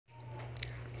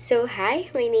Hi,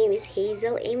 my name is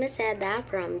Hazel Maceda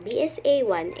from BSA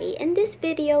 1A, and this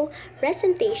video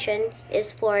presentation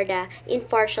is for the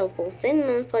impartial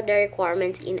fulfillment for the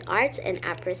requirements in arts and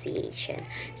appreciation.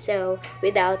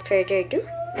 Without further ado,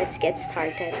 let's get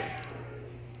started.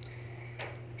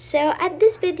 At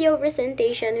this video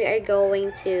presentation, we are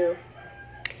going to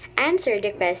answer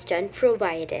the question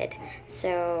provided.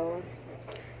 For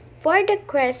the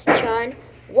question,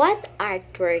 what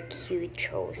artwork you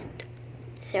chose?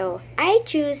 I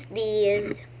choose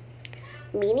this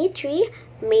mini tree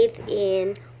made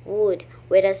in wood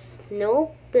with a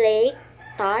snowflake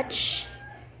touch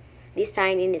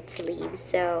design in its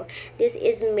leaves. This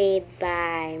is made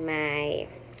by my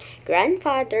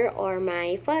grandfather or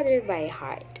my father by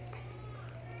heart.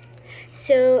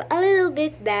 A little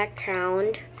bit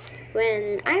background.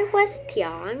 When I was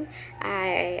young,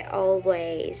 I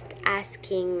always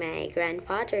asking my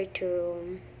grandfather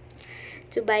to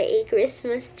buy a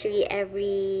Christmas tree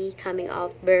every coming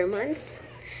of Burr months,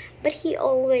 but he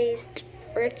always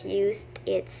refused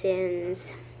it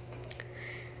since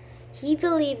he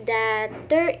believed that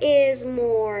there is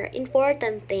more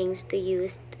important things to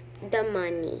use the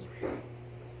money,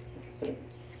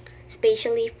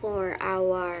 especially for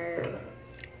our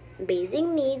basic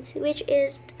needs, which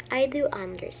is I do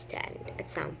understand at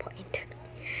some point.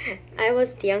 I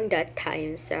was young that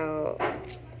time, so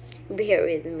bear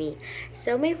with me.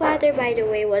 My father, by the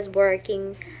way, was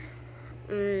working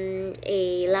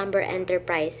a lumber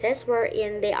enterprises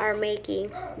wherein they are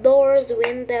making doors,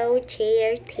 window,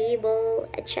 chair, table,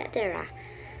 etc.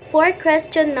 For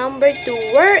question number 2,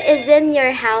 where is in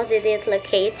your house is it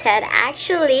located?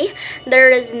 Actually, there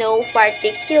is no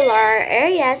particular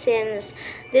area since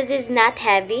this is not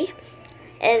heavy.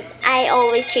 I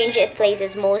always change it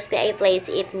places. Mostly I place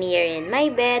it near in my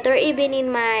bed or even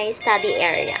in my study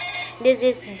area. This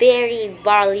is very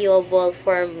valuable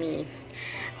for me.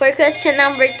 For question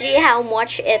number 3, how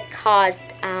much it cost?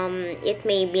 It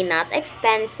may be not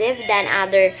expensive than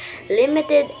other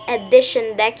limited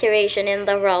edition decoration in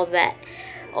the world,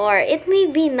 or it may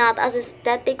be not as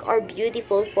aesthetic or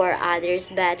beautiful for others,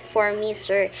 but for me,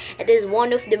 sir, it is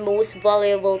one of the most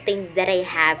valuable things that I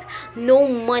have. No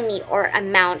money or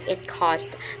amount it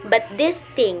cost, but these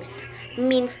things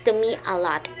means to me a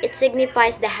lot. It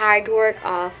signifies the hard work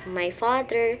of my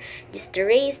father just to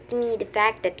raise me, the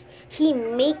fact that he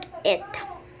make it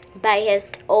by his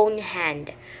own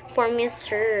hand. For me,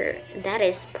 sir, that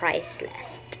is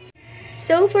priceless.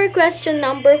 For question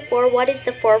number 4, what is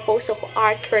the purpose of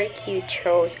artwork you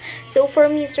chose? For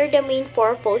me, sir, the main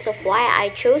purpose of why I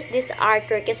chose this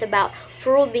artwork is about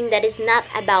proving that it's not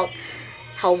about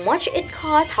how much it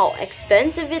costs, how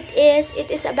expensive it is. It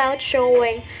is about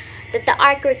showing that the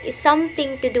artwork is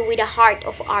something to do with the heart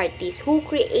of artists who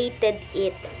created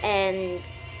it and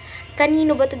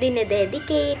kanino ba to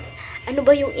dinededicate, ano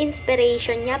ba yung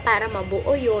inspiration niya para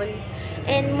mabuo yun,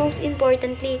 and most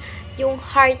importantly, yung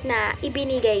heart na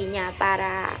ibinigay niya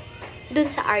para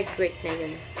dun sa artwork na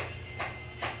yun.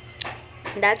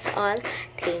 That's all.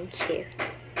 Thank you.